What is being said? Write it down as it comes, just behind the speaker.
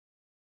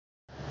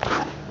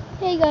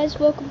Hey guys,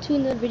 welcome to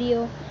another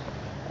video.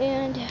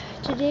 And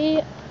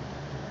today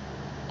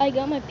I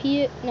got my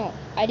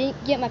I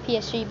didn't get my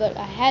PS3, but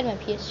I had my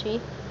PS3.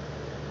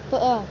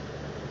 But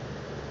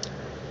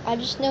I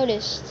just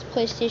noticed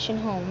PlayStation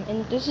Home,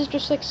 and this is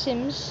just like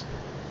Sims.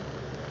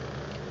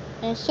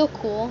 And it's so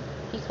cool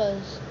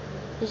because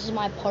this is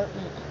my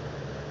apartment.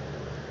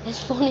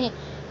 It's funny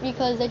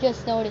because I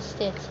just noticed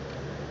it,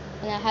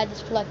 and I had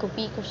this for like a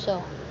week or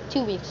so,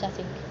 2 weeks I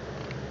think.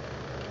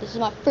 This is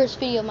my first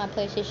video of my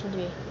PlayStation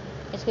 3.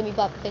 It's gonna be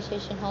about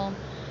PlayStation Home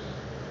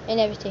and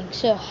everything.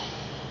 So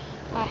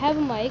I have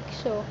a mic,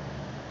 so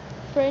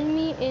friend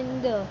me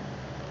in the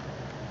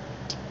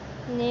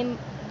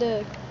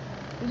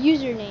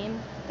username,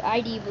 the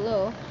ID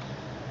below.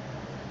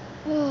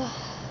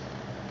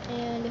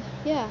 And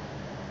yeah,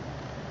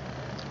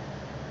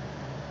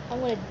 I'm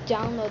gonna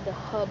download the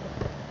hub.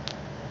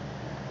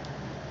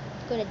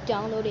 I'm gonna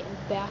download it in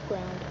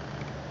background.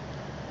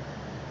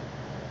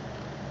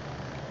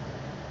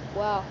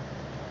 Wow.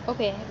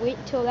 Okay, wait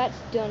until that's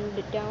done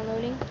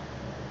downloading.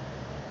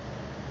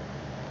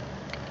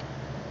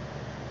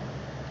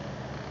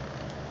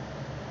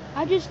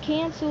 I just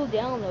canceled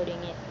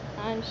downloading it.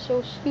 I'm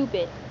so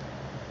stupid.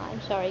 I'm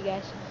sorry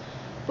guys.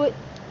 But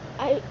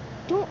I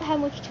don't have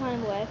much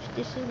time left.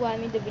 This is why I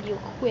made the video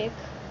quick.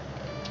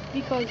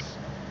 Because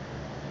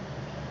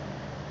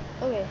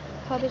okay,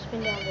 hub has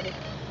been downloaded.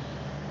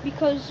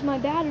 Because my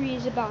battery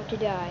is about to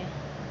die.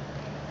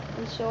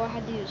 And so I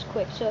had to do this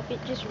quick. So if it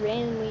just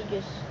randomly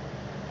just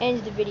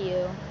ends the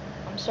video,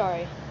 I'm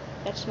sorry.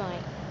 That's my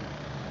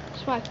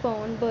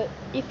phone. But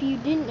if you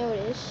didn't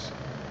notice,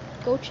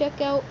 go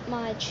check out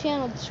my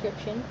channel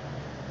description.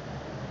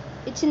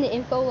 It's in the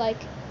info,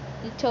 like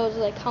it tells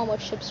like how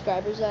much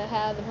subscribers I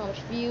have and how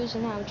much views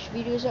and how much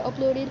videos are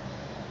uploaded.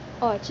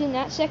 It's in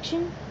that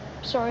section.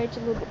 Sorry, it's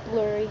a little bit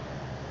blurry.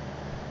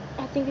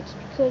 I think it's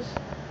because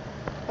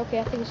okay,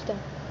 I think it's done.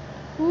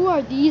 Who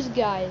are these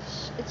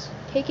guys? It's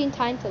taking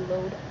time to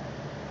load.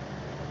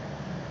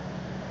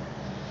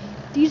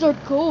 These are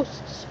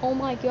ghosts. Oh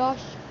my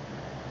gosh.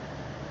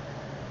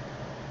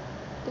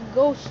 The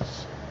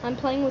ghosts. I'm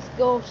playing with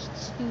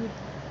ghosts, dude.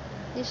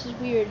 This is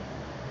weird.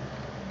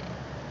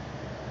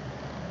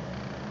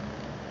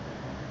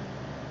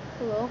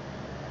 Hello?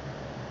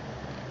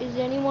 Is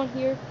anyone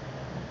here?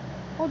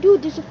 Oh,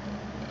 dude, there's a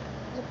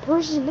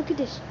person. Look at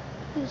this.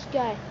 Look at this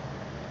guy.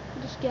 Look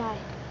at this guy.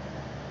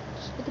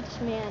 Just look at this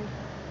man.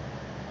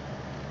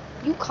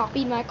 You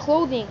copied my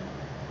clothing.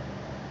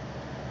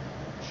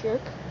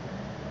 Jerk.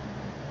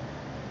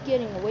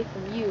 Getting away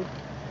from you.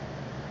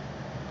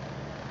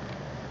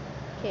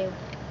 Okay.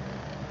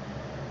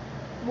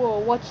 Whoa,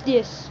 what's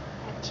this?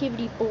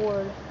 Activity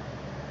board.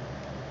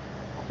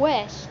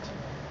 Quest.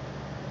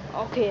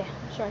 Okay,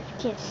 I'm sorry if you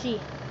can't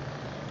see.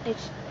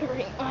 It's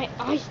hurting my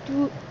eyes,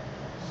 dude.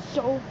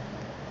 So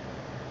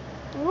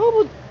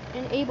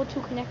able to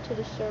connect to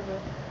the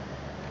server.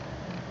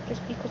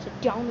 Just because I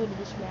downloaded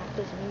this map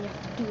doesn't mean you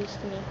have to do this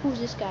to me. Who's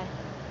this guy?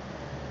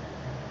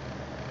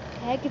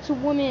 Heck, it's a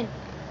woman.